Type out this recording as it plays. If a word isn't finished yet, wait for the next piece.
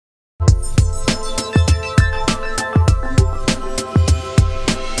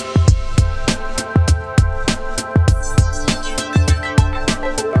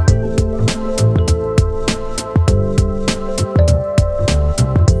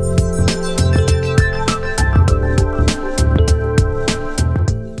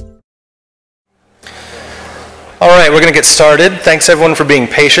right, we're going to get started. Thanks everyone for being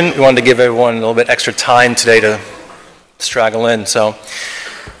patient. We wanted to give everyone a little bit extra time today to straggle in. So,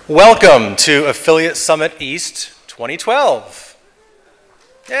 welcome to Affiliate Summit East 2012.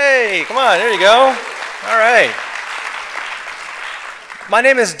 Yay, come on, there you go. All right. My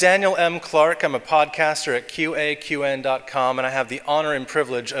name is Daniel M. Clark. I'm a podcaster at QAQN.com, and I have the honor and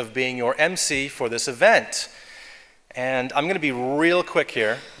privilege of being your MC for this event. And I'm going to be real quick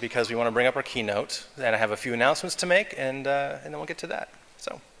here because we want to bring up our keynote, and I have a few announcements to make, and then we'll get to that.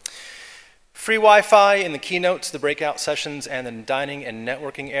 So, free Wi-Fi in the keynotes, the breakout sessions, and the dining and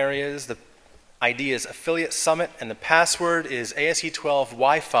networking areas. The ID is Affiliate Summit, and the password is ASE12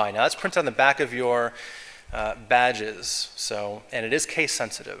 Wi-Fi. Now that's printed on the back of your badges, so, and it is case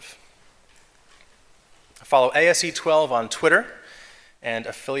sensitive. Follow ASE12 on Twitter and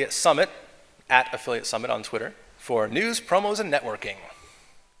Affiliate Summit at Affiliate Summit on Twitter for news, promos, and networking.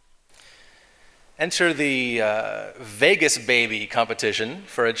 Enter the Vegas Baby competition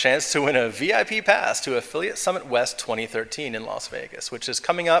for a chance to win a VIP pass to Affiliate Summit West 2013 in Las Vegas, which is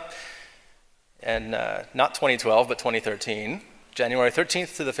coming up in not 2012, but 2013, January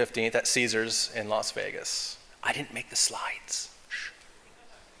 13th to the 15th at Caesars in Las Vegas. I didn't make the slides. Shh.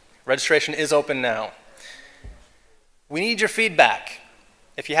 Registration is open now. We need your feedback.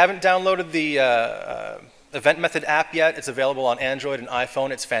 If you haven't downloaded the Event Method app yet, it's available on Android and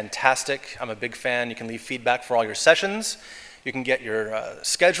iPhone. It's fantastic. I'm a big fan. You can leave feedback for all your sessions. You can get your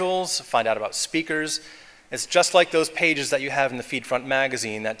schedules, find out about speakers. It's just like those pages that you have in the Feedfront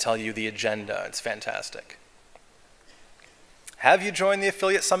magazine that tell you the agenda. It's fantastic. Have you joined the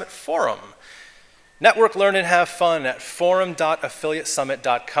Affiliate Summit Forum? Network, learn, and have fun at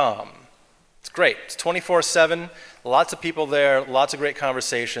forum.affiliatesummit.com. It's great. It's 24/7. Lots of people there, lots of great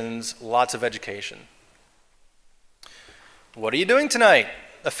conversations, lots of education. What are you doing tonight?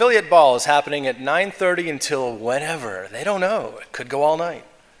 Affiliate Ball is happening at 9:30 until whenever. They don't know. It could go all night.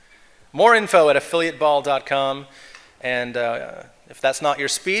 More info at affiliateball.com. And if that's not your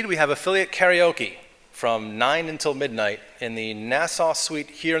speed, we have affiliate karaoke from 9 until midnight in the Nassau Suite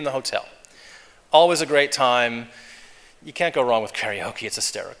here in the hotel. Always a great time. You can't go wrong with karaoke. It's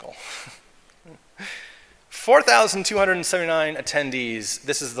hysterical. 4,279 attendees.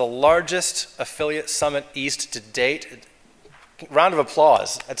 This is the largest Affiliate Summit East to date. Round of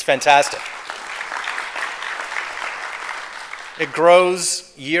applause. That's fantastic. It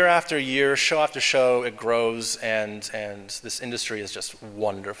grows year after year, show after show. It grows, and this industry is just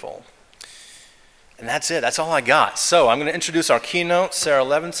wonderful. And that's it. That's all I got. So I'm going to introduce our keynote, Sara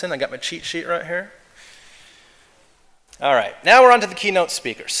Levinson. I got my cheat sheet right here. All right. Now we're on to the keynote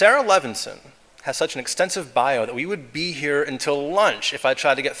speaker. Sara Levinson has such an extensive bio that we would be here until lunch if I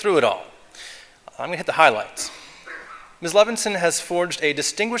tried to get through it all. I'm going to hit the highlights. Ms. Levinson has forged a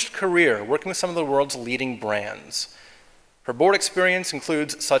distinguished career working with some of the world's leading brands. Her board experience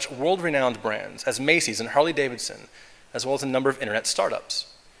includes such world-renowned brands as Macy's and Harley-Davidson, as well as a number of internet startups.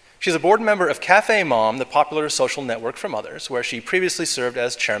 She's a board member of CafeMom, the popular social network from others, where she previously served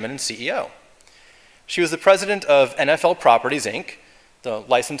as chairman and CEO. She was the president of NFL Properties Inc., the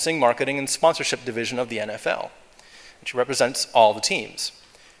licensing, marketing, and sponsorship division of the NFL. And she represents all the teams.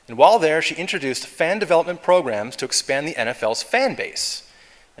 And while there, she introduced fan development programs to expand the NFL's fan base,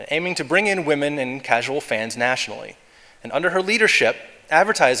 aiming to bring in women and casual fans nationally. And under her leadership,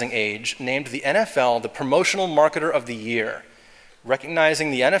 Advertising Age named the NFL the Promotional Marketer of the Year,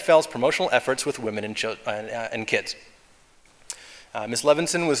 recognizing the NFL's promotional efforts with women and kids. Ms.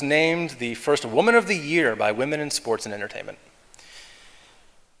 Levinson was named the first Woman of the Year by Women in Sports and Entertainment.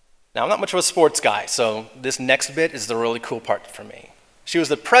 Now, I'm not much of a sports guy, so this next bit is the really cool part for me. She was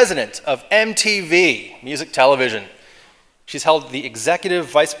the president of MTV, Music Television. She's held the executive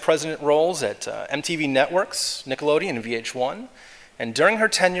vice president roles at MTV Networks, Nickelodeon, and VH1. And during her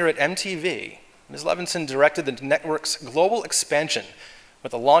tenure at MTV, Ms. Levinson directed the network's global expansion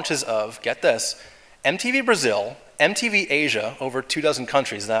with the launches of, get this, MTV Brazil, MTV Asia, over 24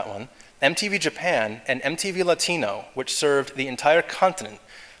 countries, that one, MTV Japan, and MTV Latino, which served the entire continent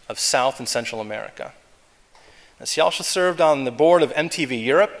of South and Central America. She also served on the board of MTV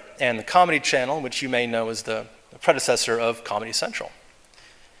Europe and the Comedy Channel, which you may know as the predecessor of Comedy Central.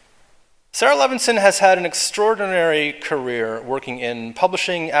 Sara Levinson has had an extraordinary career working in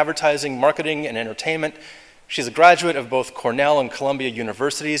publishing, advertising, marketing, and entertainment. She's a graduate of both Cornell and Columbia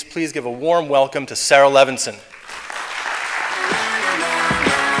Universities. Please give a warm welcome to Sara Levinson.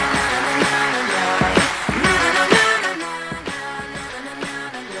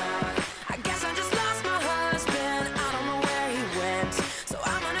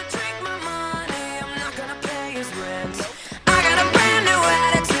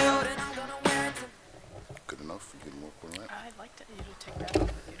 Good enough? Good more.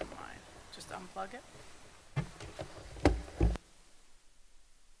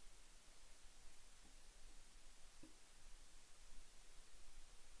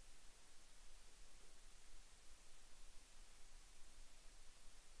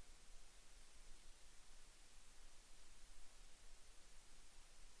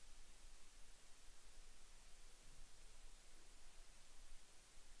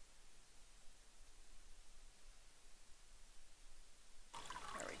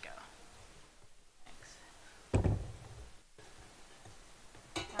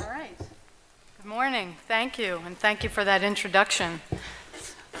 Good morning. Thank you, and thank you for that introduction.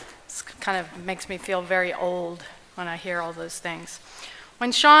 It kind of makes me feel very old when I hear all those things.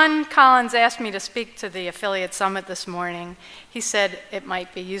 When Sean Collins asked me to speak to the Affiliate Summit this morning, he said it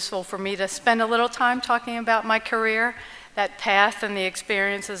might be useful for me to spend a little time talking about my career, that path and the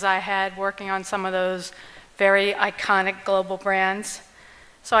experiences I had working on some of those very iconic global brands.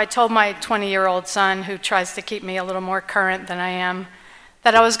 So I told my 20-year-old son, who tries to keep me a little more current than I am,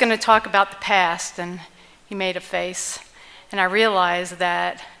 that I was going to talk about the past, and he made a face. And I realized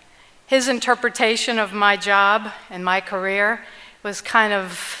that his interpretation of my job and my career was kind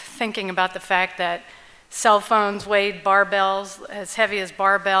of thinking about the fact that cell phones weighed barbells, as heavy as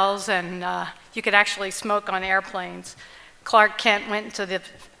barbells, and you could actually smoke on airplanes. Clark Kent went into the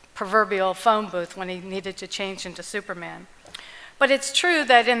proverbial phone booth when he needed to change into Superman. But it's true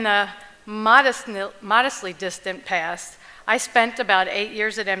that in the modestly distant past, I spent about 8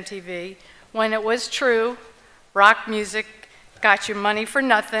 years at MTV when it was true rock music got you money for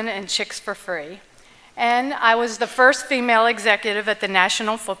nothing and chicks for free. And I was the first female executive at the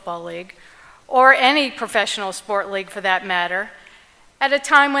National Football League, or any professional sport league for that matter, at a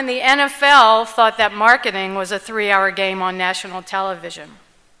time when the NFL thought that marketing was a 3-hour game on national television.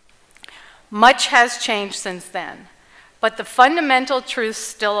 Much has changed since then, but the fundamental truths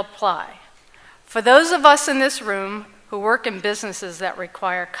still apply. For those of us in this room who work in businesses that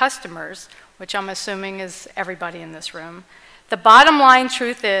require customers, which I'm assuming is everybody in this room, the bottom line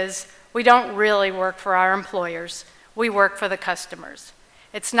truth is we don't really work for our employers, we work for the customers.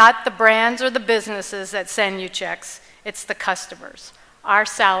 It's not the brands or the businesses that send you checks, it's the customers. Our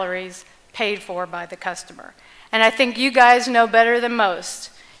salaries paid for by the customer. And I think you guys know better than most.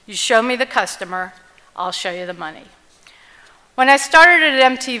 You show me the customer, I'll show you the money. When I started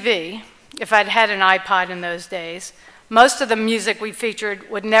at MTV, if I'd had an iPod in those days, most of the music we featured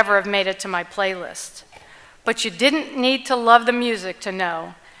would never have made it to my playlist. But you didn't need to love the music to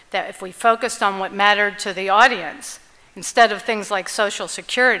know that if we focused on what mattered to the audience, instead of things like Social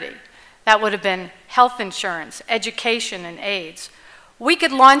Security, that would have been health insurance, education, and AIDS, we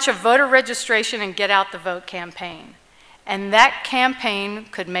could launch a voter registration and get out the vote campaign. And that campaign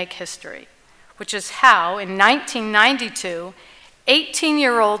could make history, which is how, in 1992,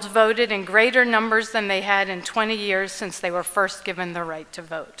 18-year-olds voted in greater numbers than they had in 20 years since they were first given the right to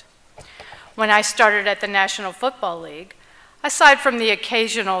vote. When I started at the National Football League, aside from the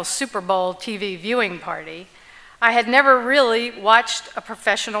occasional Super Bowl TV viewing party, I had never really watched a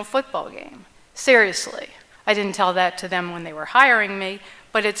professional football game. Seriously. I didn't tell that to them when they were hiring me,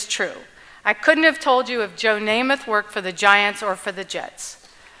 but it's true. I couldn't have told you if Joe Namath worked for the Giants or for the Jets.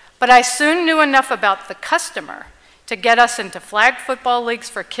 But I soon knew enough about the customer to get us into flag football leagues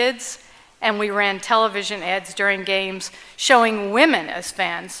for kids, and we ran television ads during games showing women as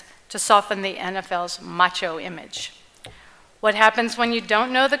fans to soften the NFL's macho image. What happens when you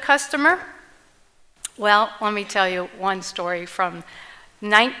don't know the customer? Well, let me tell you one story from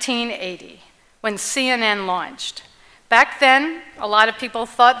 1980, when CNN launched. Back then, a lot of people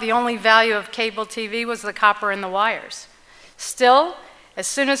thought the only value of cable TV was the copper and the wires. Still, as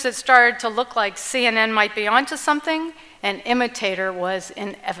soon as it started to look like CNN might be onto something, an imitator was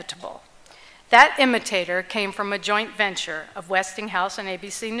inevitable. That imitator came from a joint venture of Westinghouse and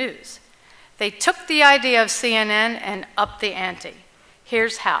ABC News. They took the idea of CNN and upped the ante.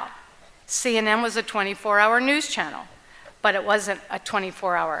 Here's how. CNN was a 24-hour news channel, but it wasn't a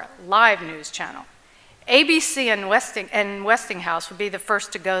 24-hour live news channel. ABC and Westinghouse would be the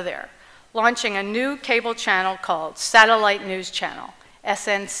first to go there, launching a new cable channel called Satellite News Channel,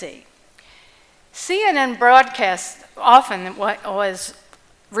 SNC. CNN broadcast often was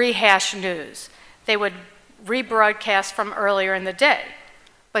rehashed news. They would rebroadcast from earlier in the day.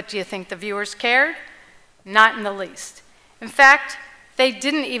 But do you think the viewers cared? Not in the least. In fact, they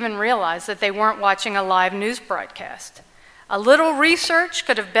didn't even realize that they weren't watching a live news broadcast. A little research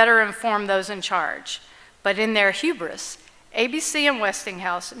could have better informed those in charge. But in their hubris, ABC and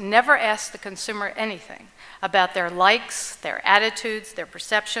Westinghouse never asked the consumer anything about their likes, their attitudes, their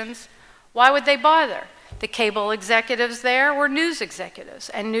perceptions. Why would they bother? The cable executives there were news executives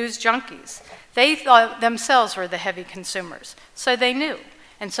and news junkies. They thought themselves were the heavy consumers, so they knew.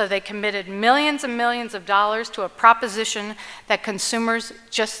 And so they committed millions and millions of dollars to a proposition that consumers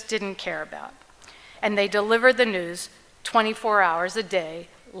just didn't care about. And they delivered the news 24 hours a day,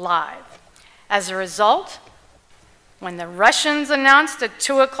 live. As a result, when the Russians announced at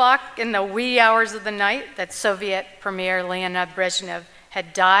 2 o'clock in the wee hours of the night that Soviet Premier Leonid Brezhnev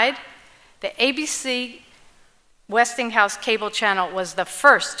had died, the ABC Westinghouse cable channel was the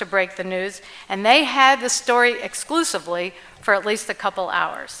first to break the news, and they had the story exclusively for at least a couple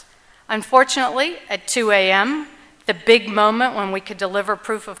hours. Unfortunately, at 2 a.m., the big moment when we could deliver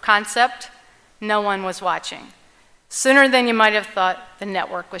proof of concept, no one was watching. Sooner than you might have thought, the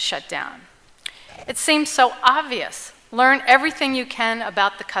network was shut down. It seems so obvious. Learn everything you can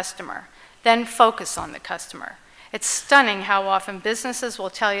about the customer, then focus on the customer. It's stunning how often businesses will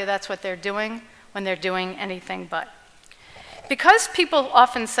tell you that's what they're doing when they're doing anything but. Because people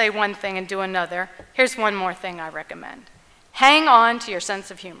often say one thing and do another, here's one more thing I recommend. Hang on to your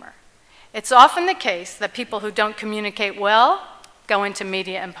sense of humor. It's often the case that people who don't communicate well go into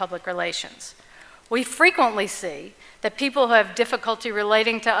media and public relations. We frequently see that people who have difficulty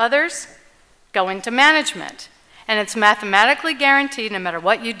relating to others go into management. And it's mathematically guaranteed, no matter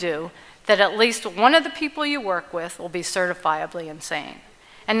what you do, that at least one of the people you work with will be certifiably insane.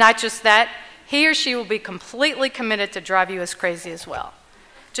 And not just that, he or she will be completely committed to drive you as crazy as well.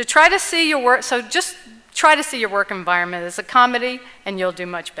 So just try to see your work environment as a comedy, and you'll do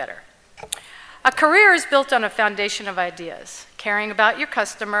much better. A career is built on a foundation of ideas, caring about your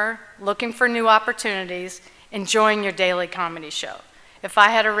customer, looking for new opportunities, enjoying your daily comedy show. If I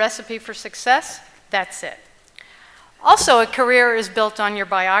had a recipe for success, that's it. Also, a career is built on your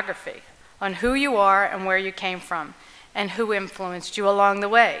biography, on who you are and where you came from, and who influenced you along the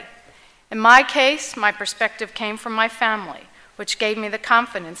way. In my case, my perspective came from my family, which gave me the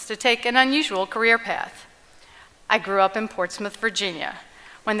confidence to take an unusual career path. I grew up in Portsmouth, Virginia,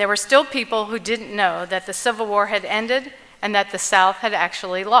 when there were still people who didn't know that the Civil War had ended and that the South had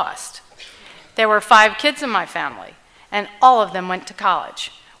actually lost. There were 5 kids in my family, and all of them went to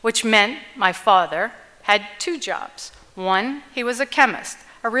college, which meant my father had 2 jobs. One, he was a chemist,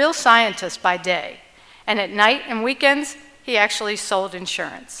 a real scientist by day, and at night and weekends, he actually sold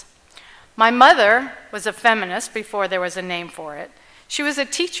insurance. My mother was a feminist before there was a name for it. She was a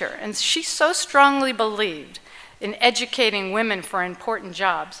teacher, and she so strongly believed in educating women for important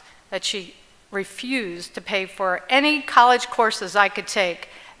jobs that she refused to pay for any college courses I could take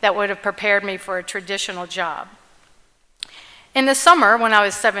that would have prepared me for a traditional job. In the summer, when I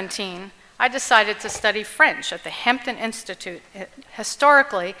was 17, I decided to study French at the Hampton Institute,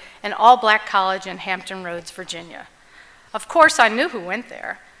 historically an all-black college in Hampton Roads, Virginia. Of course, I knew who went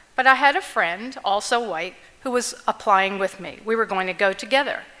there, but I had a friend, also white, who was applying with me. We were going to go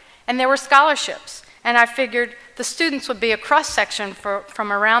together, and there were scholarships, and I figured the students would be a cross-section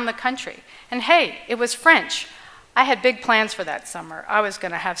from around the country. And hey, it was French. I had big plans for that summer. I was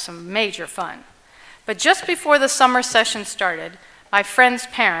going to have some major fun. But just before the summer session started, my friend's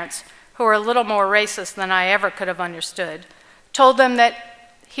parents, who were a little more racist than I ever could have understood, told them that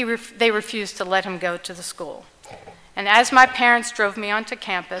they refused to let him go to the school. And as my parents drove me onto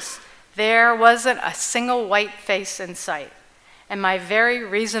campus, there wasn't a single white face in sight. And my very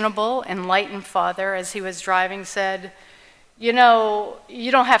reasonable, enlightened father, as he was driving, said, "You know, you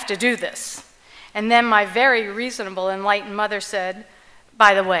don't have to do this." And then my very reasonable, enlightened mother said,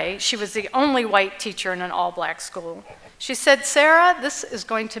 by the way, she was the only white teacher in an all-black school. She said, "Sarah, this is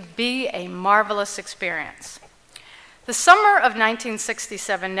going to be a marvelous experience." The summer of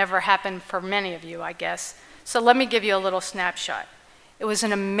 1967 never happened for many of you, I guess, so let me give you a little snapshot. It was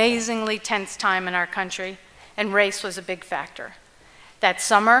an amazingly tense time in our country, and race was a big factor. That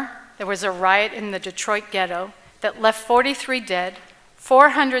summer, there was a riot in the Detroit ghetto that left 43 dead,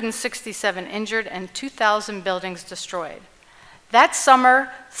 467 injured, and 2,000 buildings destroyed. That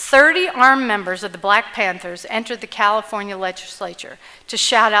summer, 30 armed members of the Black Panthers entered the California legislature to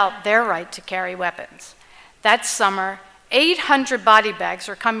shout out their right to carry weapons. That summer, 800 body bags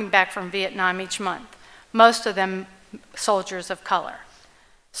were coming back from Vietnam each month, most of them soldiers of color.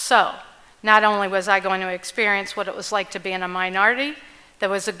 So, not only was I going to experience what it was like to be in a minority, there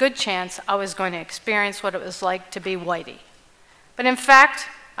was a good chance I was going to experience what it was like to be whitey. But in fact,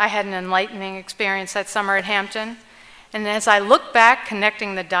 I had an enlightening experience that summer at Hampton. And as I look back,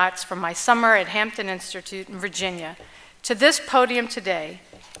 connecting the dots from my summer at Hampton Institute in Virginia to this podium today,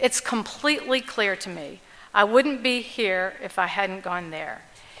 it's completely clear to me I wouldn't be here if I hadn't gone there.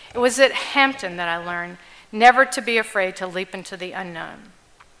 It was at Hampton that I learned never to be afraid to leap into the unknown.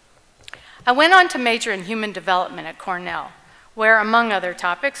 I went on to major in human development at Cornell, where, among other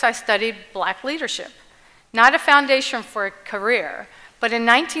topics, I studied Black leadership. Not a foundation for a career, but in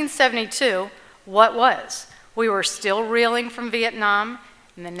 1972, what was? We were still reeling from Vietnam,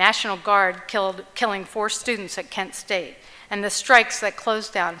 and the National Guard killing 4 students at Kent State, and the strikes that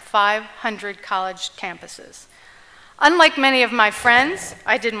closed down 500 college campuses. Unlike many of my friends,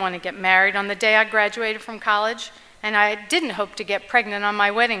 I didn't want to get married on the day I graduated from college, and I didn't hope to get pregnant on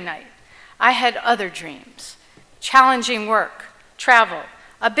my wedding night. I had other dreams: challenging work, travel,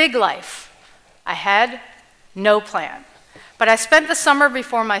 a big life. I had no plan. But I spent the summer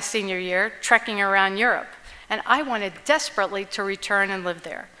before my senior year trekking around Europe, and I wanted desperately to return and live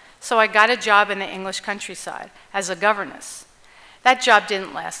there. So I got a job in the English countryside as a governess. That job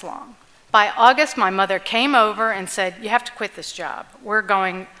didn't last long. By August, my mother came over and said, "You have to quit this job. We're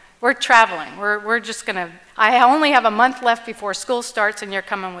traveling. We're just gonna, I only have a month left before school starts and you're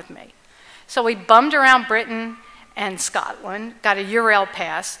coming with me." So we bummed around Britain and Scotland, got a Eurail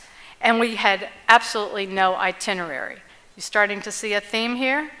pass, and we had absolutely no itinerary. You starting to see a theme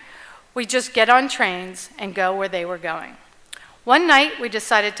here? We just get on trains and go where they were going. One night, we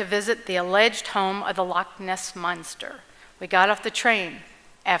decided to visit the alleged home of the Loch Ness Monster. We got off the train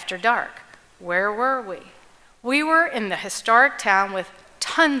after dark. Where were we? We were in the historic town with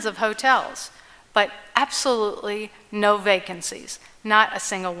tons of hotels, but absolutely no vacancies, not a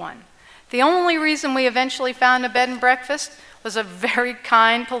single one. The only reason we eventually found a bed and breakfast was a very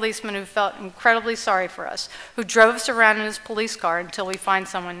kind policeman who felt incredibly sorry for us, who drove us around in his police car until we find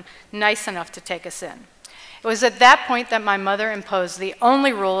someone nice enough to take us in. It was at that point that my mother imposed the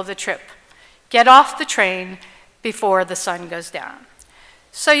only rule of the trip: get off the train before the sun goes down.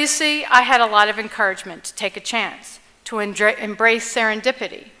 So you see, I had a lot of encouragement to take a chance, to embrace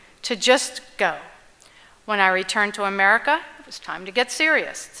serendipity, to just go. When I returned to America, it was time to get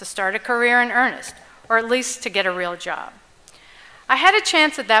serious, to start a career in earnest, or at least to get a real job. I had a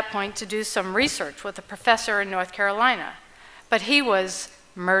chance at that point to do some research with a professor in North Carolina, but he was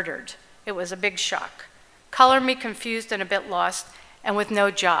murdered. It was a big shock. Colored me confused and a bit lost, and with no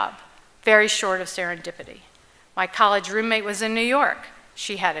job, very short of serendipity. My college roommate was in New York.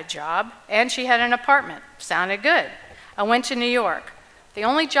 She had a job, and she had an apartment. Sounded good. I went to New York. The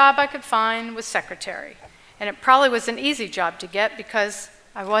only job I could find was secretary, and it probably was an easy job to get because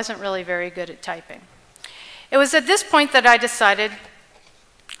I wasn't really very good at typing. It was at this point that I decided,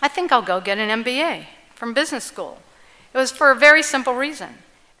 I think I'll go get an MBA from business school. It was for a very simple reason.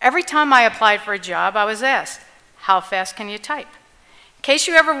 Every time I applied for a job, I was asked, "How fast can you type?" In case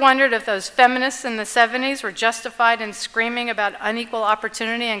you ever wondered if those feminists in the 70s were justified in screaming about unequal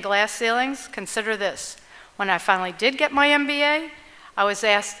opportunity and glass ceilings, consider this. When I finally did get my MBA, I was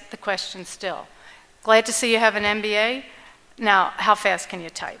asked the question still. "Glad to see you have an MBA. Now, how fast can you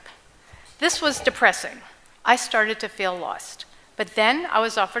type?" This was depressing. I started to feel lost. But then I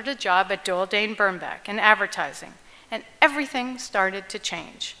was offered a job at Doyle Dane Bernbach in advertising, and everything started to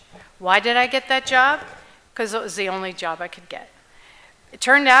change. Why did I get that job? Because it was the only job I could get. It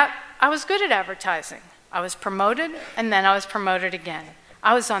turned out I was good at advertising. I was promoted, and then I was promoted again.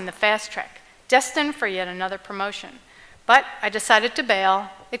 I was on the fast track, destined for yet another promotion. But I decided to bail,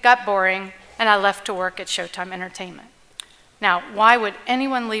 it got boring, and I left to work at Showtime Entertainment. Now, why would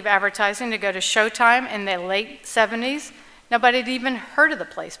anyone leave advertising to go to Showtime in the late 70s? Nobody had even heard of the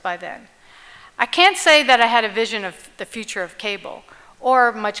place by then. I can't say that I had a vision of the future of cable,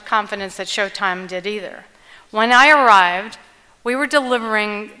 or much confidence that Showtime did either. When I arrived, we were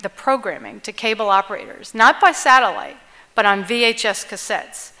delivering the programming to cable operators, not by satellite, but on VHS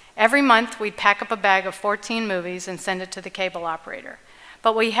cassettes. Every month, we'd pack up a bag of 14 movies and send it to the cable operator.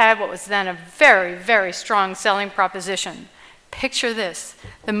 But we had what was then a very, very strong selling proposition. Picture this,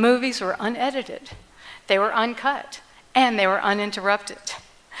 the movies were unedited, they were uncut, and they were uninterrupted.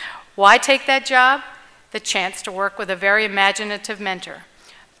 Why take that job? The chance to work with a very imaginative mentor.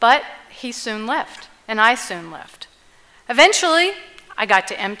 But he soon left, and I soon left. Eventually, I got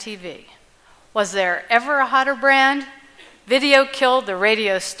to MTV. Was there ever a hotter brand? Video killed the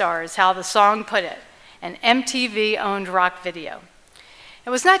radio stars, how the song put it, and MTV owned rock video. It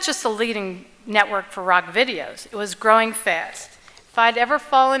was not just the leading network for rock videos, it was growing fast. If I'd ever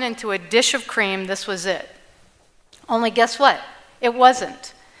fallen into a dish of cream, this was it. Only guess what? It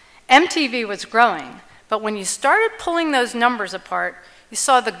wasn't. MTV was growing, but when you started pulling those numbers apart, you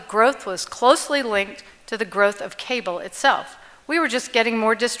saw the growth was closely linked to the growth of cable itself. We were just getting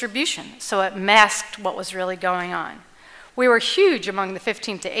more distribution, so it masked what was really going on. We were huge among the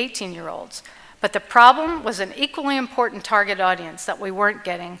 15 to 18-year-olds, but the problem was an equally important target audience that we weren't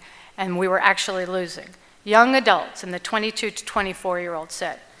getting and we were actually losing. Young adults in the 22 to 24-year-old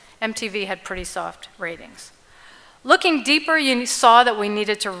set. MTV had pretty soft ratings. Looking deeper, you saw that we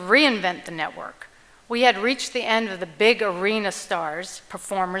needed to reinvent the network. We had reached the end of the big arena stars,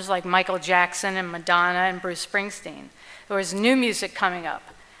 performers like Michael Jackson and Madonna and Bruce Springsteen. There was new music coming up.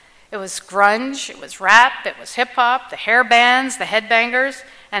 It was grunge, it was rap, it was hip hop, the hair bands, the headbangers,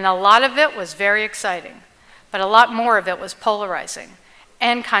 and a lot of it was very exciting. But a lot more of it was polarizing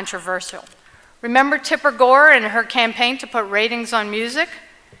and controversial. Remember Tipper Gore and her campaign to put ratings on music?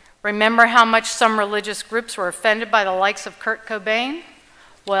 Remember how much some religious groups were offended by the likes of Kurt Cobain?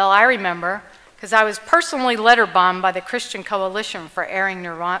 Well, I remember, because I was personally letter-bombed by the Christian Coalition for airing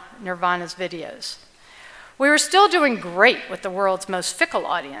Nirvana's videos. We were still doing great with the world's most fickle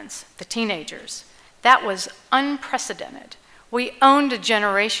audience, the teenagers. That was unprecedented. We owned a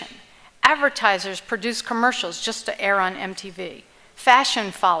generation. Advertisers produced commercials just to air on MTV. Fashion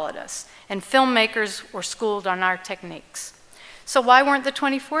followed us, and filmmakers were schooled on our techniques. So why weren't the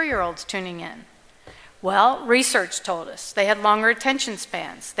 24-year-olds tuning in? Well, research told us they had longer attention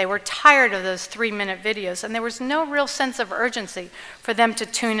spans. They were tired of those 3-minute videos, and there was no real sense of urgency for them to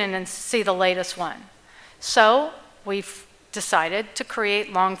tune in and see the latest one. So we've decided to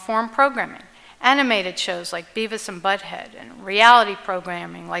create long-form programming, animated shows like Beavis and Butthead, and reality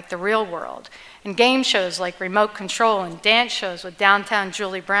programming like The Real World, and game shows like Remote Control, and dance shows with Downtown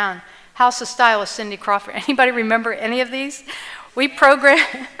Julie Brown, House of Style with Cindy Crawford. Anybody remember any of these? We program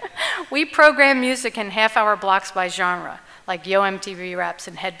music in half-hour blocks by genre, like Yo MTV Raps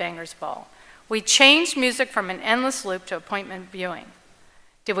and Headbangers Ball. We changed music from an endless loop to appointment viewing.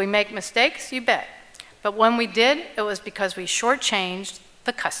 Did we make mistakes? You bet. But when we did, it was because we shortchanged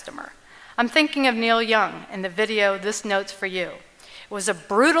the customer. I'm thinking of Neil Young in the video, This Note's for You. It was a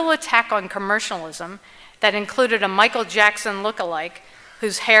brutal attack on commercialism that included a Michael Jackson lookalike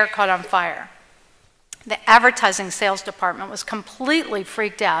whose hair caught on fire. The advertising sales department was completely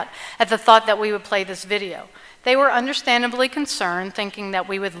freaked out at the thought that we would play this video. They were understandably concerned, thinking that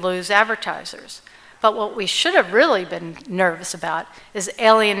we would lose advertisers. But what we should have really been nervous about is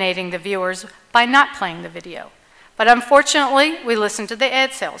alienating the viewers by not playing the video. But unfortunately, we listened to the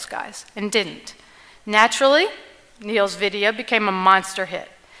ad sales guys and didn't. Naturally, Neil's video became a monster hit,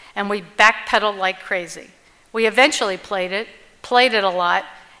 and we backpedaled like crazy. We eventually played it a lot,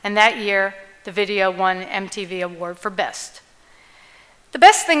 and that year, the video won MTV Award for Best. The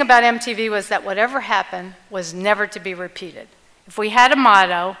best thing about MTV was that whatever happened was never to be repeated. If we had a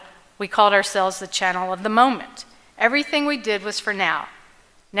motto, we called ourselves the channel of the moment. Everything we did was for now.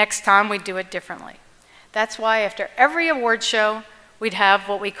 Next time, we'd do it differently. That's why after every award show, we'd have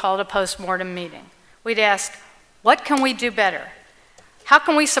what we called a post-mortem meeting. We'd ask, what can we do better? How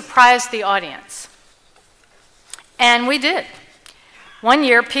can we surprise the audience? And we did. One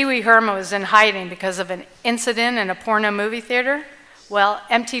year, Pee Wee Herman was in hiding because of an incident in a porno movie theater. Well,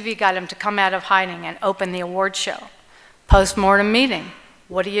 MTV got him to come out of hiding and open the award show. Post-mortem meeting.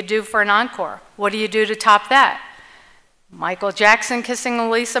 What do you do for an encore? What do you do to top that? Michael Jackson kissing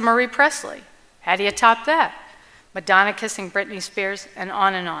Lisa Marie Presley. How do you top that? Madonna kissing Britney Spears, and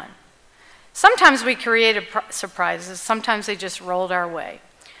on and on. Sometimes we created surprises, sometimes they just rolled our way.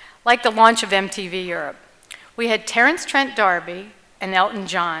 Like the launch of MTV Europe. We had Terence Trent D'Arby and Elton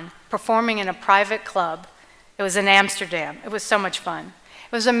John performing in a private club. It was in Amsterdam. It was so much fun.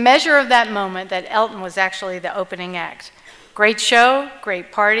 It was a measure of that moment that Elton was actually the opening act. Great show,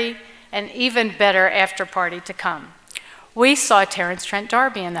 great party, and even better after party to come. We saw Terence Trent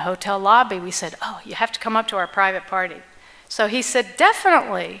D'Arby in the hotel lobby. We said, oh, you have to come up to our private party. So he said,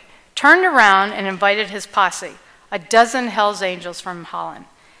 definitely, turned around and invited his posse, a dozen Hells Angels from Holland.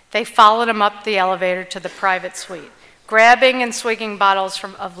 They followed him up the elevator to the private suite, grabbing and swigging bottles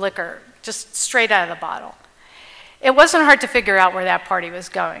of liquor, just straight out of the bottle. It wasn't hard to figure out where that party was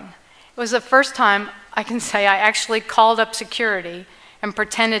going. It was the first time I can say I actually called up security and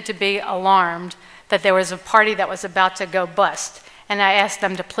pretended to be alarmed that there was a party that was about to go bust, and I asked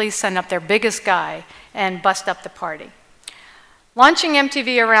them to please send up their biggest guy and bust up the party. Launching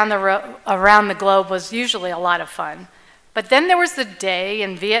MTV around the globe was usually a lot of fun, but then there was the day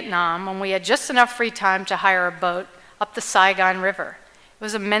in Vietnam when we had just enough free time to hire a boat up the Saigon River. It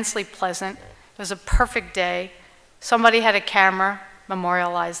was immensely pleasant. It was a perfect day. Somebody had a camera,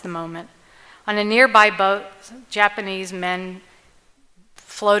 memorialized the moment. On a nearby boat, Japanese men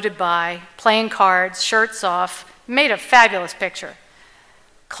floated by, playing cards, shirts off, made a fabulous picture.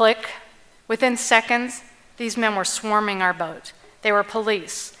 Click. Within seconds, these men were swarming our boat. They were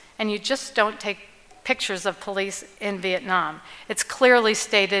police, and you just don't take pictures of police in Vietnam. It's clearly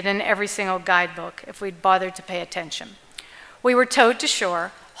stated in every single guidebook if we'd bothered to pay attention. We were towed to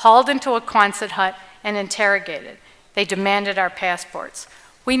shore, hauled into a Quonset hut, and interrogated. They demanded our passports.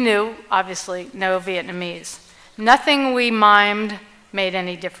 We knew, obviously, no Vietnamese. Nothing we mimed made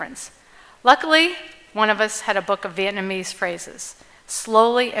any difference. Luckily, one of us had a book of Vietnamese phrases.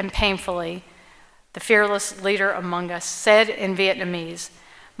 Slowly and painfully, the fearless leader among us said in Vietnamese,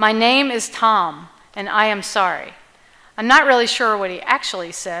 "My name is Tom, and I am sorry." I'm not really sure what he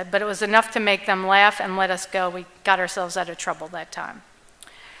actually said, but it was enough to make them laugh and let us go. We got ourselves out of trouble that time.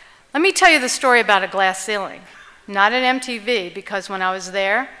 Let me tell you the story about a glass ceiling. Not at MTV, because when I was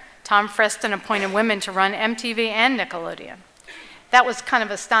there, Tom Freston appointed women to run MTV and Nickelodeon. That was kind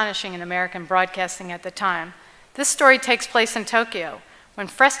of astonishing in American broadcasting at the time. This story takes place in Tokyo, when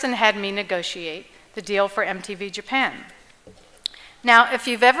Freston had me negotiate the deal for MTV Japan. Now, if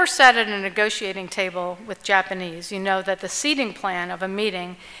you've ever sat at a negotiating table with Japanese, you know that the seating plan of a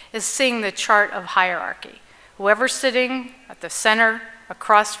meeting is seeing the chart of hierarchy. Whoever's sitting at the center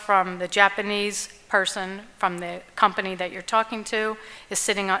across from the Japanese person from the company that you're talking to is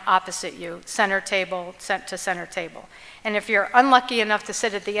sitting opposite you, center table, to center table. And if you're unlucky enough to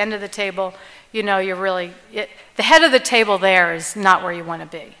sit at the end of the table, you know you're really, the head of the table there is not where you want to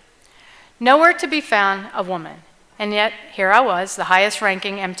be. Nowhere to be found a woman. And yet, here I was, the highest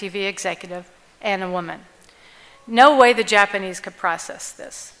ranking MTV executive and a woman. No way the Japanese could process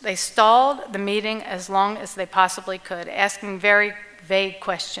this. They stalled the meeting as long as they possibly could, asking very vague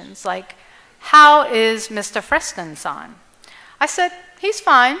questions like, "How is Mr. Freston-san?" I said, "He's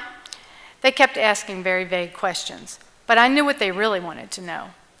fine." They kept asking very vague questions, but I knew what they really wanted to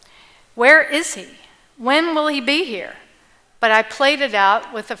know. Where is he? When will he be here? But I played it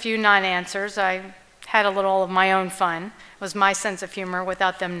out with a few non-answers. I had a little of my own fun. It was my sense of humor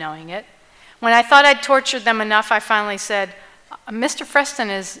without them knowing it. When I thought I'd tortured them enough, I finally said, "Mr. Freston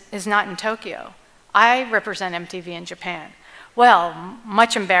is not in Tokyo. I represent MTV in Japan." Well,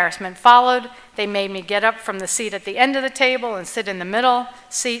 much embarrassment followed. They made me get up from the seat at the end of the table and sit in the middle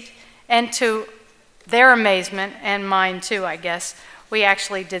seat. And to their amazement, and mine too, I guess, we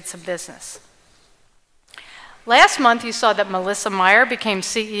actually did some business. Last month, you saw that Melissa Meyer became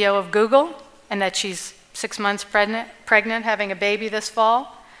CEO of Google and that she's 6 months pregnant, having a baby this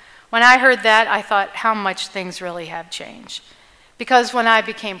fall. When I heard that, I thought how much things really have changed. Because when I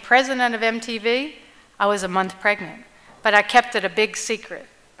became president of MTV, I was a month pregnant. But I kept it a big secret,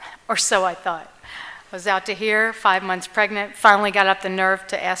 or so I thought. I was out to here, 5 months pregnant, finally got up the nerve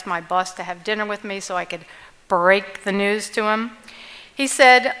to ask my boss to have dinner with me so I could break the news to him. He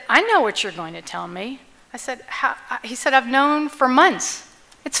said, "I know what you're going to tell me." I said, "How?" He said, "I've known for months.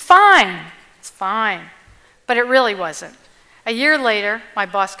 It's fine. It's fine." But it really wasn't. A year later, my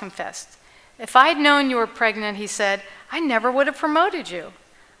boss confessed. "If I'd known you were pregnant," he said, "I never would have promoted you."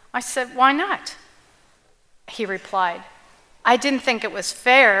 I said, "Why not?" He replied, "I didn't think it was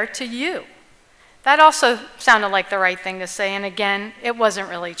fair to you." That also sounded like the right thing to say, and again, it wasn't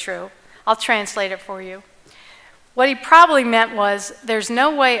really true. I'll translate it for you. What he probably meant was, there's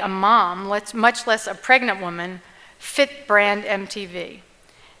no way a mom, much less a pregnant woman, fit brand MTV.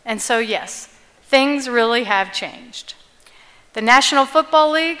 And so yes, things really have changed. The National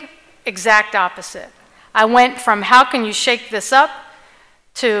Football League, exact opposite. I went from "how can you shake this up"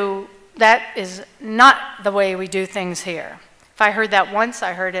 to "that is not the way we do things here." If I heard that once,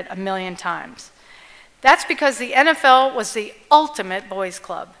 I heard it a million times. That's because the NFL was the ultimate boys'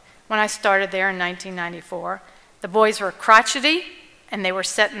 club. When I started there in 1994, the boys were crotchety and they were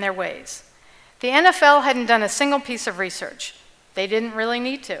set in their ways. The NFL hadn't done a single piece of research. They didn't really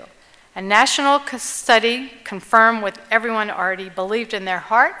need to. A national study confirmed what everyone already believed in their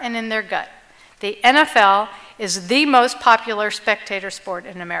heart and in their gut. The NFL is the most popular spectator sport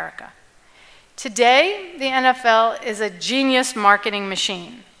in America. Today, the NFL is a genius marketing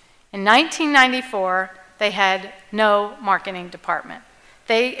machine. In 1994, they had no marketing department.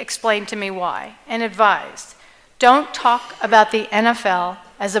 They explained to me why and advised, "Don't talk about the NFL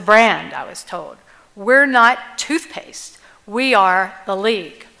as a brand," I was told. "We're not toothpaste. We are the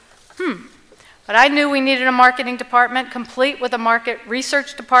league." But I knew we needed a marketing department complete with a market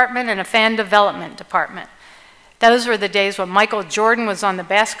research department and a fan development department. Those were the days when Michael Jordan was on the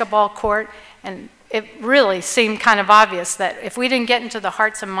basketball court, and it really seemed kind of obvious that if we didn't get into the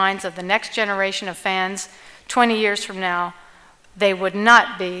hearts and minds of the next generation of fans 20 years from now, they would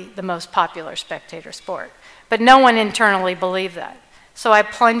not be the most popular spectator sport. But no one internally believed that. So I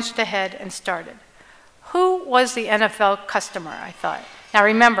plunged ahead and started. Who was the NFL customer, I thought? Now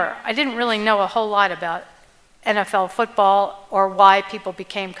remember, I didn't really know a whole lot about NFL football or why people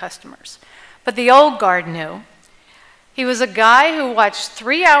became customers. But the old guard knew. He was a guy who watched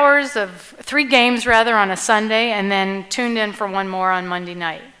 3 games on a Sunday and then tuned in for one more on Monday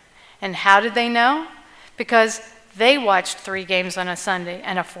night. And how did they know? Because they watched 3 games on a Sunday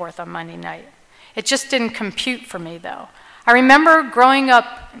and a fourth on Monday night. It just didn't compute for me, though. I remember growing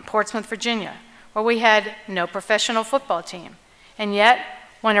up in Portsmouth, Virginia, where we had no professional football team. And yet,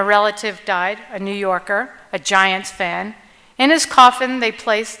 when a relative died, a New Yorker, a Giants fan, in his coffin they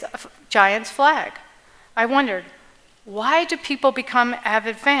placed a Giants flag. I wondered, why do people become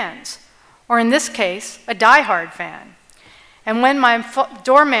avid fans? Or in this case, a diehard fan. And when my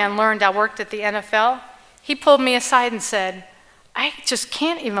doorman learned I worked at the NFL, he pulled me aside and said, "I just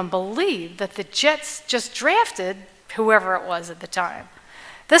can't even believe that the Jets just drafted whoever it was at the time.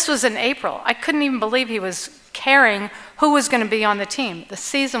 This was in April. I couldn't even believe he was caring who was going to be on the team. The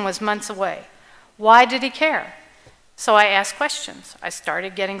season was months away. Why did he care? So I asked questions. I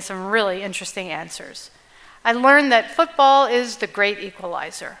started getting some really interesting answers. I learned that football is the great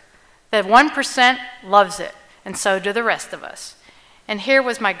equalizer, that 1% loves it, and so do the rest of us. And here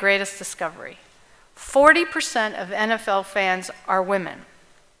was my greatest discovery. 40% of NFL fans are women.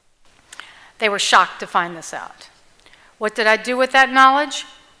 They were shocked to find this out. What did I do with that knowledge?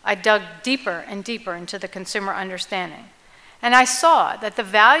 I dug deeper and deeper into the consumer understanding. And I saw that the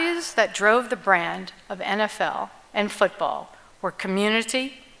values that drove the brand of NFL and football were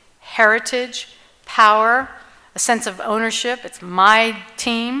community, heritage, power, a sense of ownership, it's my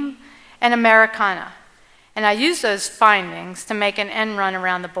team, and Americana. And I used those findings to make an end run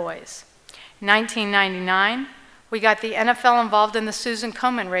around the boys. In 1999, we got the NFL involved in the Susan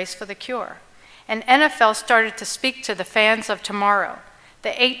Komen race for the cure. And NFL started to speak to the fans of tomorrow,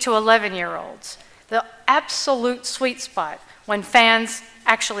 the 8 to 11-year-olds, the absolute sweet spot when fans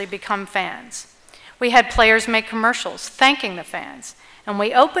actually become fans. We had players make commercials thanking the fans, and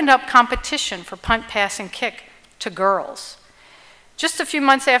we opened up competition for punt, pass, and kick to girls. Just a few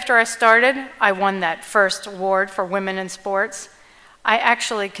months after I started, I won that first award for women in sports. I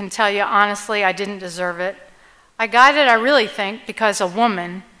actually can tell you honestly, I didn't deserve it. I got it, I really think, because a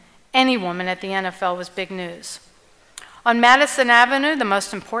woman, any woman at the NFL was big news. On Madison Avenue, the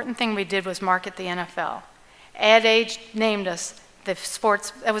most important thing we did was market the NFL. Ad Age named us the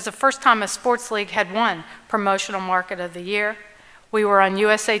sports, it was the first time a sports league had won Promotional Market of the Year. We were on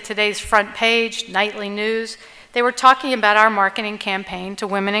USA Today's front page, nightly news. They were talking about our marketing campaign to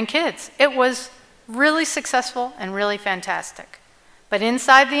women and kids. It was really successful and really fantastic. But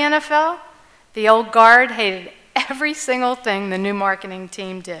inside the NFL, the old guard hated every single thing the new marketing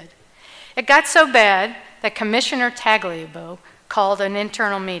team did. It got so bad that Commissioner Tagliabue called an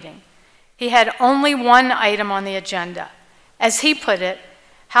internal meeting. He had only one item on the agenda. As he put it,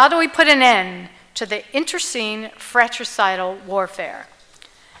 how do we put an end to the internecine fratricidal warfare?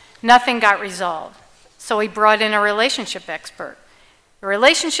 Nothing got resolved, so he brought in a relationship expert. The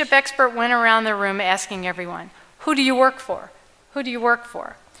relationship expert went around the room asking everyone, who do you work for? Who do you work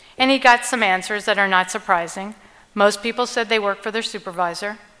for? And he got some answers that are not surprising. Most people said they work for their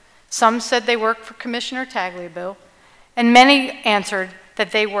supervisor. Some said they worked for Commissioner Tagliabue. And many answered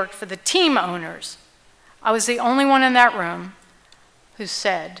that they worked for the team owners. I was the only one in that room who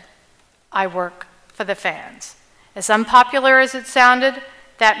said, I work for the fans. As unpopular as it sounded,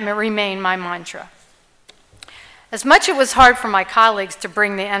 that remained my mantra. As much as it was hard for my colleagues to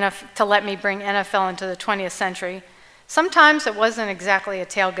let me bring NFL into the 20th century, sometimes it wasn't exactly a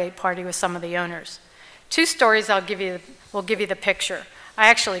tailgate party with some of the owners. Two stories will give you the picture. I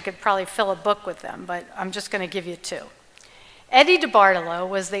actually could probably fill a book with them, but I'm just going to give you two. Eddie DeBartolo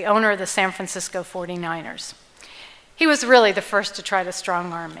was the owner of the San Francisco 49ers. He was really the first to try to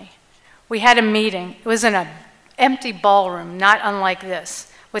strong-arm me. We had a meeting. It was in an empty ballroom, not unlike this,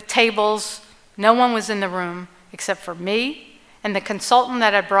 with tables. No one was in the room except for me and the consultant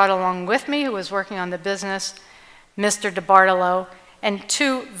that I brought along with me who was working on the business, Mr. DeBartolo, and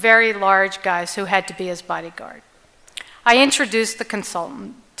two very large guys who had to be his bodyguard. I introduced the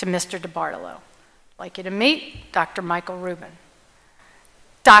consultant to Mr. DeBartolo. I'd like you to meet Dr. Michael Rubin.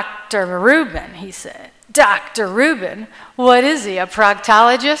 Dr. Rubin, he said. Dr. Rubin, what is he, a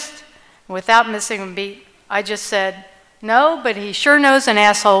proctologist? Without missing a beat, I just said, no, but he sure knows an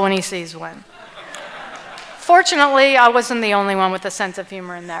asshole when he sees one. Fortunately, I wasn't the only one with a sense of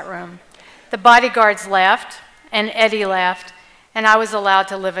humor in that room. The bodyguards laughed, and Eddie laughed, and I was allowed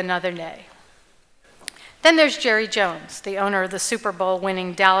to live another day. Then there's Jerry Jones, the owner of the Super Bowl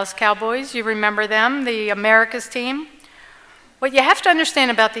winning Dallas Cowboys. You remember them, the America's team? What you have to understand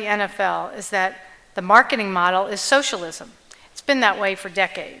about the NFL is that the marketing model is socialism. It's been that way for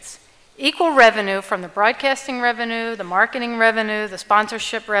decades. Equal revenue from the broadcasting revenue, the marketing revenue, the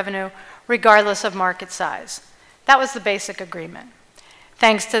sponsorship revenue, regardless of market size. That was the basic agreement.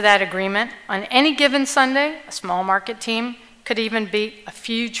 Thanks to that agreement, on any given Sunday, a small market team could even beat a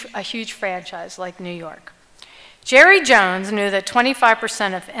huge franchise like New York. Jerry Jones knew that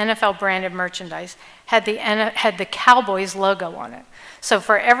 25% of NFL branded merchandise had the Cowboys logo on it. So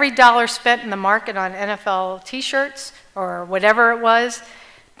for every dollar spent in the market on NFL t-shirts or whatever it was,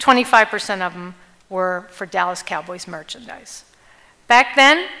 25% of them were for Dallas Cowboys merchandise. Back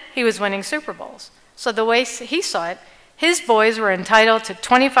then, he was winning Super Bowls. So the way he saw it, his boys were entitled to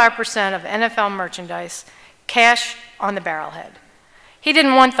 25% of NFL merchandise, cash on the barrelhead. He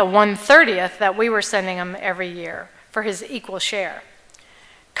didn't want the 1/30th that we were sending him every year for his equal share.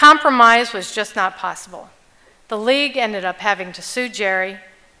 Compromise was just not possible. The league ended up having to sue Jerry.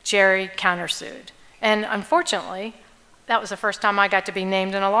 Jerry countersued. And unfortunately, that was the first time I got to be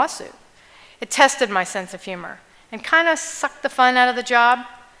named in a lawsuit. It tested my sense of humor and kind of sucked the fun out of the job.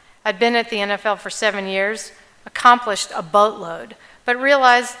 I'd been at the NFL for 7 years, accomplished a boatload, but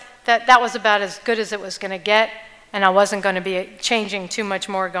realized that that was about as good as it was going to get, and I wasn't going to be changing too much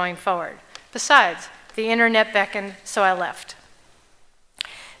more going forward. Besides, the internet beckoned, so I left.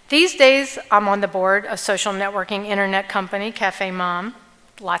 These days, I'm on the board of social networking internet company, CafeMom,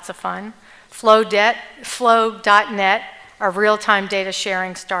 lots of fun. Flow.net, a real-time data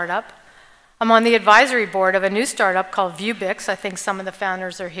sharing startup. I'm on the advisory board of a new startup called Viewbix. I think some of the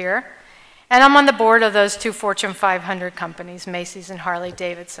founders are here. And I'm on the board of those 2 Fortune 500 companies, Macy's and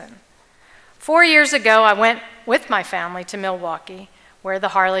Harley-Davidson. 4 years ago, I went with my family to Milwaukee, where the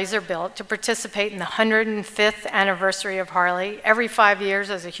Harleys are built, to participate in the 105th anniversary of Harley. Every 5 years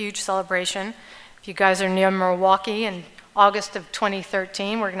is a huge celebration. If you guys are near Milwaukee, in August of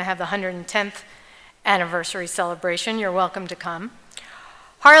 2013, we're going to have the 110th anniversary celebration. You're welcome to come.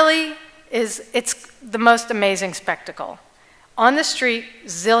 Harley it's the most amazing spectacle. On the street,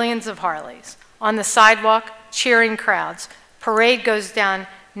 zillions of Harleys. On the sidewalk, cheering crowds. Parade goes down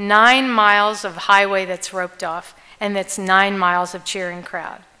 9 miles of highway that's roped off, and that's 9 miles of cheering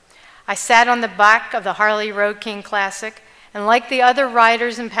crowd. I sat on the back of the Harley Road King Classic, and like the other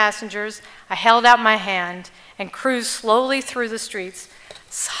riders and passengers, I held out my hand and cruised slowly through the streets,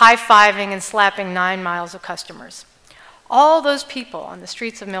 high-fiving and slapping 9 miles of customers. All those people on the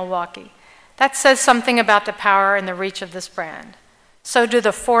streets of Milwaukee, that says something about the power and the reach of this brand. So do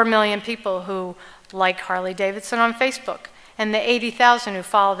the 4 million people who like Harley-Davidson on Facebook, and the 80,000 who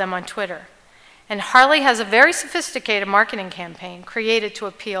follow them on Twitter. And Harley has a very sophisticated marketing campaign created to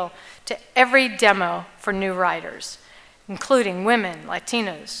appeal to every demo for new riders, including women,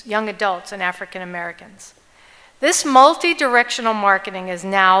 Latinos, young adults, and African Americans. This multi-directional marketing is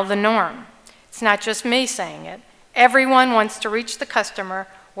now the norm. It's not just me saying it. Everyone wants to reach the customer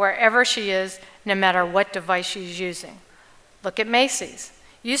wherever she is, no matter what device she's using. Look at Macy's.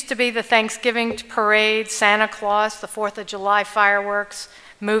 Used to be the Thanksgiving parade, Santa Claus, the 4th of July fireworks,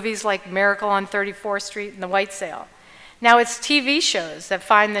 movies like Miracle on 34th Street and The White Sale. Now it's TV shows that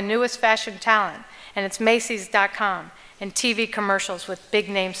find the newest fashion talent, and it's Macy's.com, and TV commercials with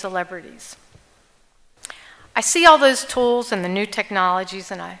big-name celebrities. I see all those tools and the new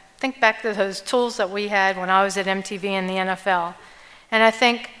technologies, and I think back to those tools that we had when I was at MTV and the NFL, and I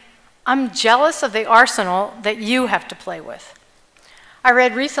think, I'm jealous of the arsenal that you have to play with. I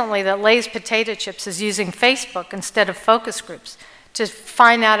read recently that Lay's Potato Chips is using Facebook instead of focus groups to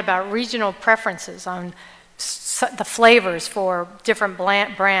find out about regional preferences on the flavors for different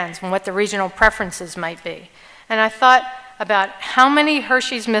brands and what the regional preferences might be. And I thought about how many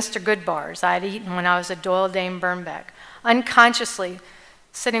Hershey's Mr. Good bars I'd eaten when I was at Doyle Dane Burnback, unconsciously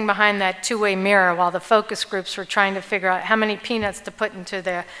sitting behind that two-way mirror while the focus groups were trying to figure out how many peanuts to put into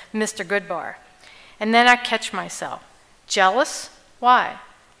their Mr. Good bar. And then I catch myself. Jealous? Why?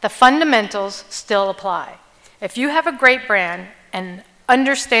 The fundamentals still apply. If you have a great brand and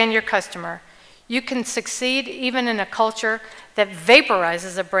understand your customer, you can succeed even in a culture that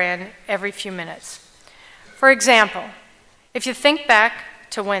vaporizes a brand every few minutes. For example, if you think back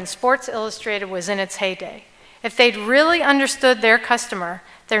to when Sports Illustrated was in its heyday, if they'd really understood their customer,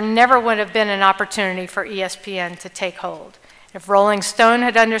 there never would have been an opportunity for ESPN to take hold. If Rolling Stone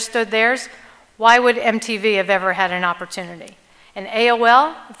had understood theirs, why would MTV have ever had an opportunity? And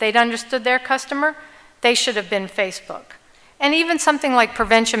AOL, if they'd understood their customer, they should have been Facebook. And even something like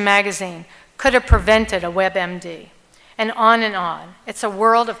Prevention Magazine could have prevented a WebMD. And on and on. It's a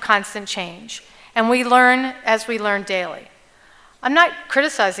world of constant change. And we learn as we learn daily. I'm not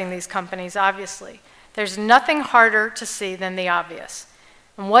criticizing these companies, obviously. There's nothing harder to see than the obvious.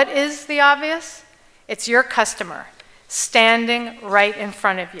 And what is the obvious? It's your customer standing right in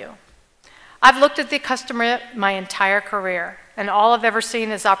front of you. I've looked at the customer my entire career, and all I've ever seen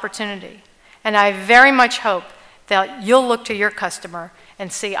is opportunity. And I very much hope that you'll look to your customer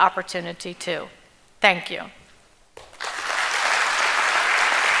and see opportunity too. Thank you.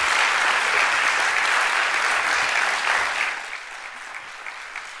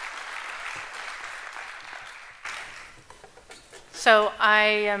 So I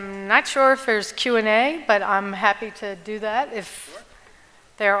am not sure if there's Q&A, but I'm happy to do that if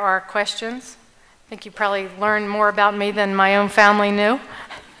there are questions. I think you probably learned more about me than my own family knew.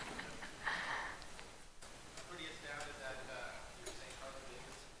 Pretty astounded that you're saying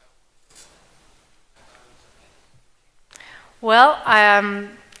Harley-Davidson. Well,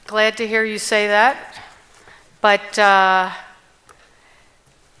 I'm glad to hear you say that, but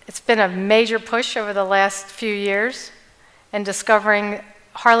It's been a major push over the last few years in discovering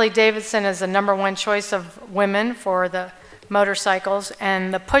Harley-Davidson as the #1 choice of women for the motorcycles,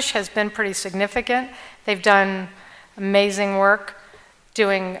 and the push has been pretty significant. They've done amazing work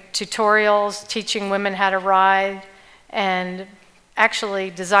doing tutorials, teaching women how to ride, and actually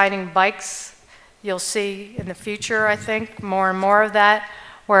designing bikes. You'll see in the future, I think, more and more of that,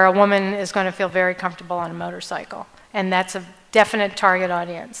 where a woman is going to feel very comfortable on a motorcycle. And that's a definite target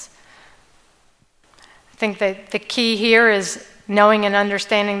audience. I think that the key here is knowing and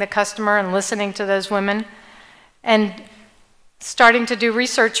understanding the customer and listening to those women and starting to do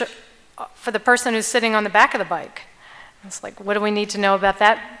research for the person who's sitting on the back of the bike. It's like, what do we need to know about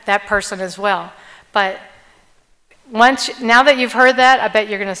that person as well? But now that you've heard that, I bet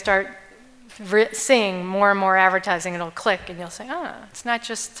you're going to start seeing more and more advertising. It'll click, and you'll say, oh, it's not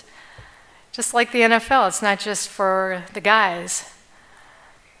just like the NFL. It's not just for the guys.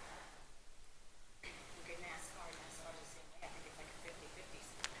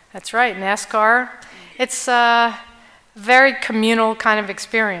 That's right, NASCAR. It's a very communal kind of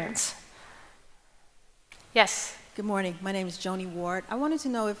experience. Yes? Good morning. My name is Joni Ward. I wanted to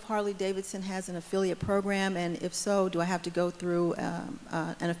know if Harley-Davidson has an affiliate program, and if so, do I have to go through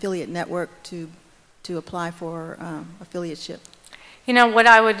an affiliate network to apply for affiliateship? You know, what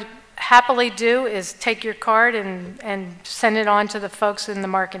I would happily do is take your card and send it on to the folks in the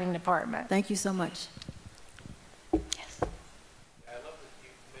marketing department. Thank you so much. Yes. I love that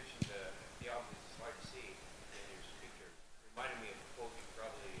you mentioned the obvious is hard to see in your speaker. Reminded me of a quote, you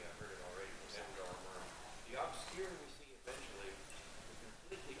probably heard it already from Sandra Armour. The obscure we see eventually,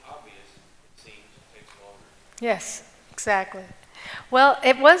 the completely obvious, it seems, takes longer. Yes, exactly. Well,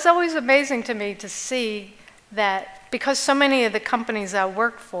 it was always amazing to me to see that because so many of the companies I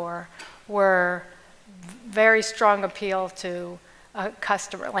worked for were very strong appeal to a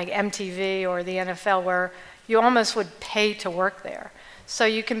customer, like MTV or the NFL, where you almost would pay to work there. So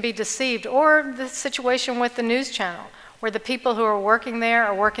you can be deceived. Or the situation with the news channel, where the people who are working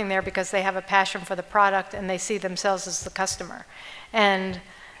there because they have a passion for the product and they see themselves as the customer. And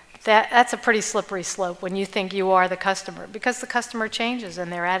that's a pretty slippery slope when you think you are the customer, because the customer changes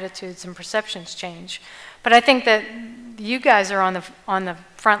and their attitudes and perceptions change. But I think that you guys are on the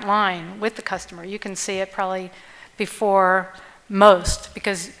front line with the customer. You can see it probably before most,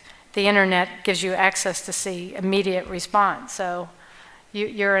 because the internet gives you access to see immediate response. So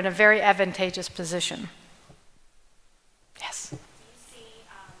you're in a very advantageous position. Yes.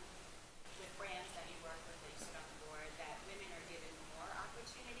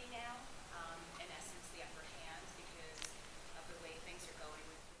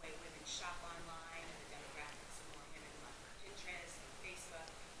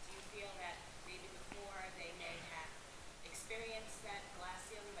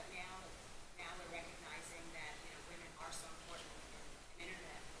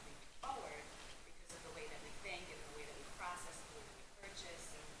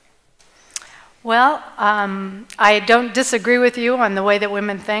 Well, I don't disagree with you on the way that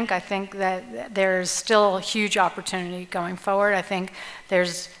women think. I think that there's still a huge opportunity going forward. I think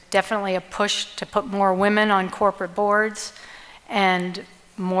there's definitely a push to put more women on corporate boards and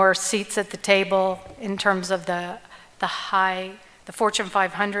more seats at the table in terms of the Fortune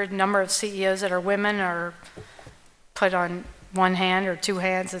 500 number of CEOs that are women are put on one hand or two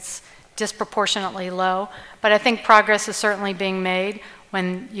hands. It's disproportionately low. But I think progress is certainly being made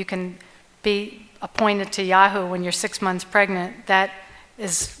when you can be appointed to Yahoo when you're 6 months pregnant. That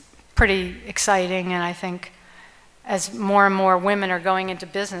is pretty exciting, and I think as more and more women are going into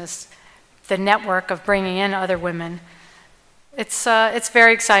business, the network of bringing in other women, it's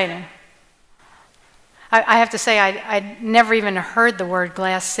very exciting. I have to say, I'd never even heard the word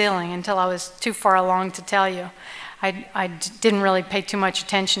glass ceiling until I was too far along to tell you. I didn't really pay too much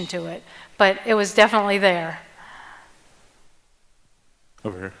attention to it, but it was definitely there.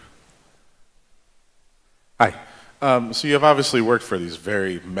 Over here. Hi. So you have obviously worked for these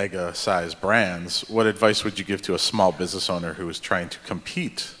very mega-sized brands. What advice would you give to a small business owner who is trying to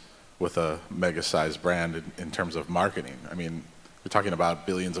compete with a mega-sized brand in terms of marketing? I mean, we're talking about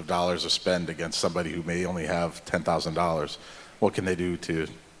billions of dollars of spend against somebody who may only have $10,000. What can they do to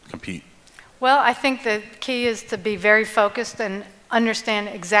compete? Well, I think the key is to be very focused and understand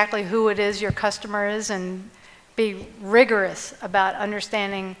exactly who it is your customer is, and be rigorous about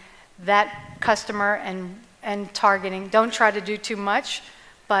understanding that customer and targeting. Don't try to do too much,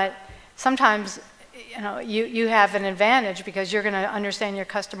 but sometimes you have an advantage because you're going to understand your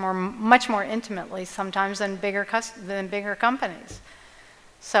customer much more intimately sometimes than bigger companies.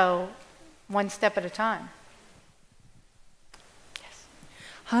 So one step at a time. Yes.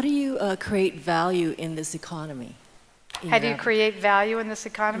 How do you create value in this economy? How do you create value in this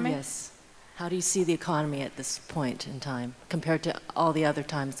economy? Yes. How do you see the economy at this point in time compared to all the other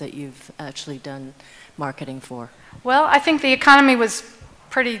times that you've actually done marketing for? Well, I think the economy was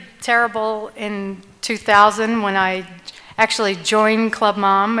pretty terrible in 2000 when I actually joined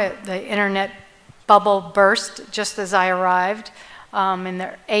CafeMom. The internet bubble burst just as I arrived. In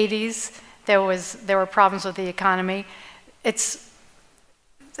the 80s, there were problems with the economy.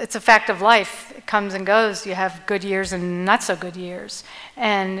 It's a fact of life. It comes and goes. You have good years and not so good years.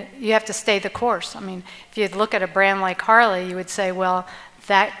 And you have to stay the course. I mean, if you look at a brand like Harley, you would say, well,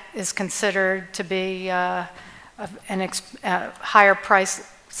 that is considered to be a higher price.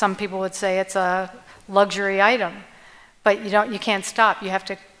 Some people would say it's a luxury item. But you can't stop. You have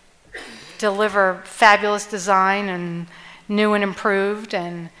to deliver fabulous design and new and improved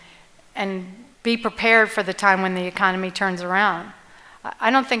and be prepared for the time when the economy turns around.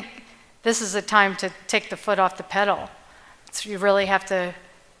 I don't think this is a time to take the foot off the pedal. You really have to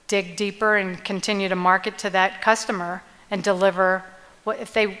dig deeper and continue to market to that customer and deliver.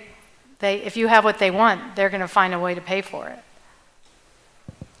 If you have what they want, they're going to find a way to pay for it.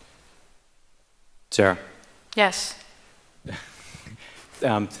 Sarah? Yes.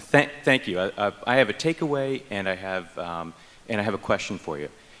 Thank you. I have a takeaway and I have a question for you.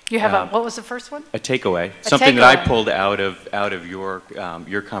 You have what was the first one? A takeaway, something that I pulled out of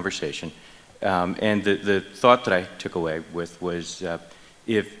your conversation, and the thought that I took away with was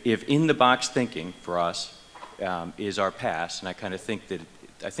if in the box thinking for us is our past, and I kind of think that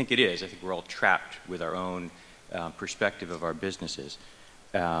I think it is. I think we're all trapped with our own perspective of our businesses,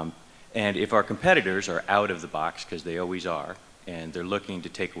 and if our competitors are out of the box because they always are, and they're looking to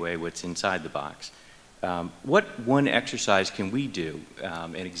take away what's inside the box. What one exercise can we do,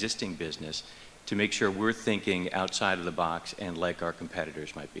 an existing business, to make sure we're thinking outside of the box and like our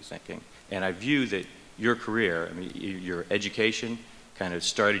competitors might be thinking? And I view that your career, I mean, your education kind of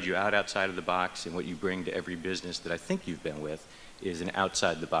started you out outside of the box, and what you bring to every business that I think you've been with is an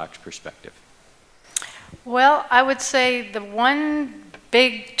outside the box perspective. Well, I would say the one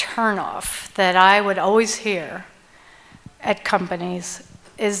big turnoff that I would always hear at companies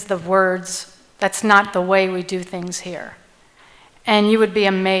is the words, "That's not the way we do things here." And you would be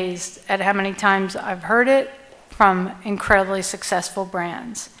amazed at how many times I've heard it from incredibly successful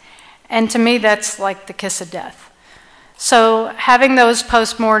brands. And to me, that's like the kiss of death. So having those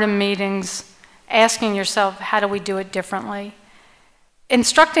post-mortem meetings, asking yourself, how do we do it differently?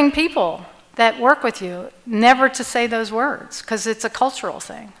 Instructing people that work with you never to say those words, because it's a cultural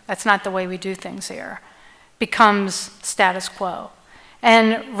thing. That's not the way we do things here. Becomes status quo.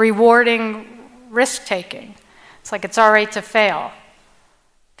 And rewarding risk-taking. It's like it's all right to fail.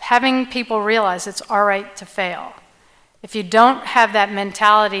 Having people realize it's all right to fail. If you don't have that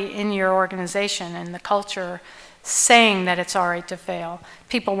mentality in your organization and the culture saying that it's all right to fail,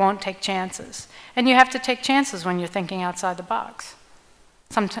 people won't take chances. And you have to take chances when you're thinking outside the box.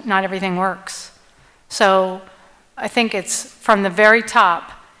 Not everything works. So I think it's from the very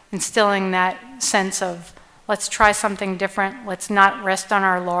top instilling that sense of let's try something different. Let's not rest on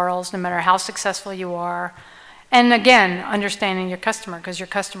our laurels, no matter how successful you are. And again, understanding your customer, because your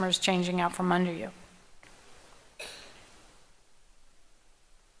customer is changing out from under you.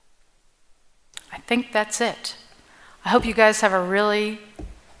 I think that's it. I hope you guys have a really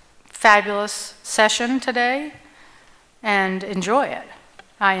fabulous session today and enjoy it.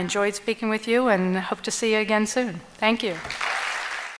 I enjoyed speaking with you and hope to see you again soon. Thank you.